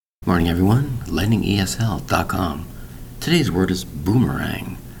Morning everyone, lightningesl.com. Today's word is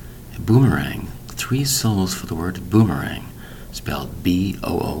boomerang. Boomerang, 3 syllables for the word boomerang, spelled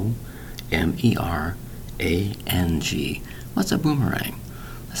B-O-O-M-E-R-A-N-G. What's a boomerang?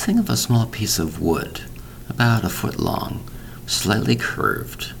 Let's think of a small piece of wood, about a foot long, slightly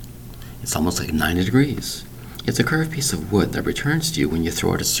curved. It's almost like 90 degrees. It's a curved piece of wood that returns to you when you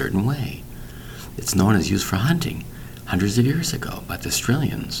throw it a certain way. It's known as used for hunting hundreds of years ago by the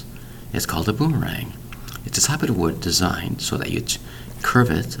Australians. It's called a boomerang. It's a type of wood designed so that you curve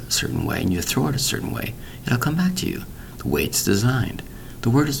it a certain way and you throw it a certain way. It'll come back to you the way it's designed. The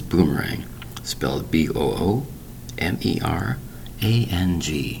word is boomerang, spelled B-O-O-M-E-R-A-N-G.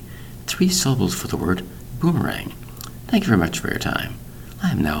 3 syllables for the word boomerang. Thank you very much for your time.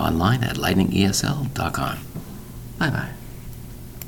 I am now online at lightningesl.com. Bye-bye.